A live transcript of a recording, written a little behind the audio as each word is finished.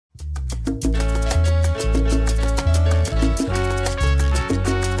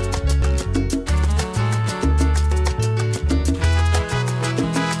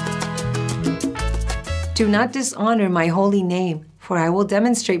Do not dishonor my holy name, for I will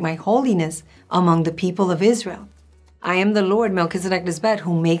demonstrate my holiness among the people of Israel. I am the Lord MelquisedecLisbet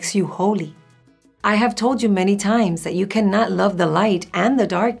who makes you holy. I have told you many times that you cannot love the light and the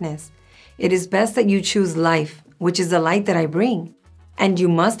darkness. It is best that you choose life, which is the light that I bring. And you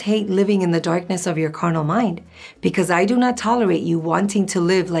must hate living in the darkness of your carnal mind, because I do not tolerate you wanting to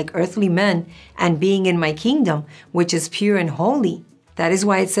live like earthly men and being in my kingdom, which is pure and holy. That is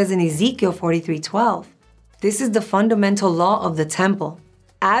why it says in Ezekiel 43:12, this is the fundamental law of the temple.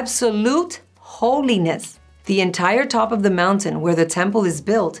 Absolute holiness. The entire top of the mountain where the temple is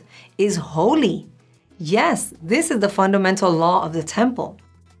built is holy. Yes, this is the fundamental law of the temple.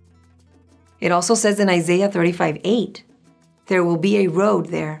 It also says in Isaiah 35:8, there will be a road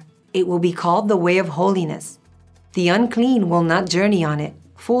there. It will be called the way of holiness. The unclean will not journey on it.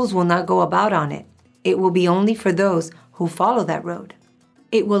 Fools will not go about on it. It will be only for those who follow that road.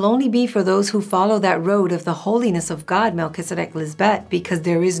 It will only be for those who follow that road of the holiness of God, MelquisedecLisbet, because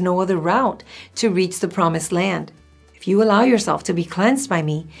there is no other route to reach the promised land. If you allow yourself to be cleansed by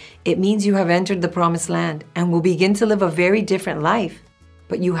me, it means you have entered the promised land and will begin to live a very different life.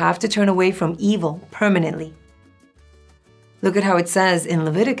 But you have to turn away from evil permanently. Look at how it says in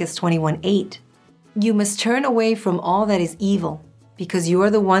Leviticus 21:8. You must turn away from all that is evil, because you are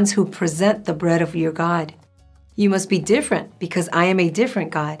the ones who present the bread of your God. You must be different, because I am a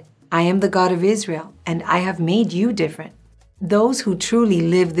different God. I am the God of Israel, and I have made you different. Those who truly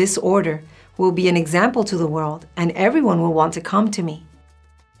live this order will be an example to the world, and everyone will want to come to me.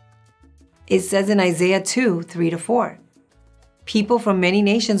 It says in Isaiah 2:3-4, people from many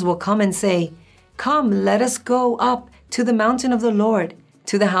nations will come and say, come, let us go up to the mountain of the Lord,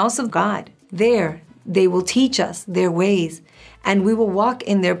 to the house of God. There they will teach us their ways, and we will walk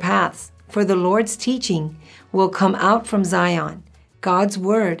in their paths. For the Lord's teaching will come out from Zion. God's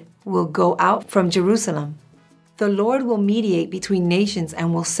word will go out from Jerusalem. The Lord will mediate between nations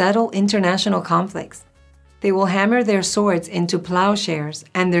and will settle international conflicts. They will hammer their swords into plowshares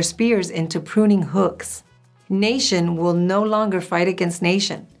and their spears into pruning hooks. Nation will no longer fight against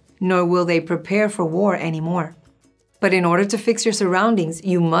nation, nor will they prepare for war anymore. But in order to fix your surroundings,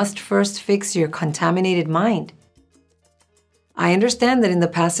 you must first fix your contaminated mind. I understand that in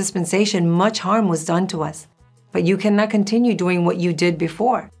the past dispensation, much harm was done to us, but you cannot continue doing what you did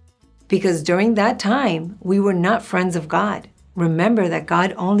before, because during that time, we were not friends of God. Remember that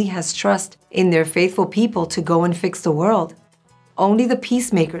God only has trust in their faithful people to go and fix the world. Only the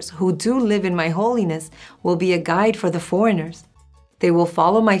peacemakers who do live in my holiness will be a guide for the foreigners. They will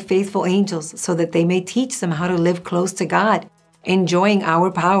follow my faithful angels so that they may teach them how to live close to God, enjoying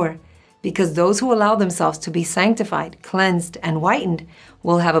our power, because those who allow themselves to be sanctified, cleansed, and whitened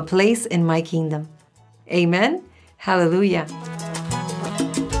will have a place in my kingdom. Amen. Hallelujah.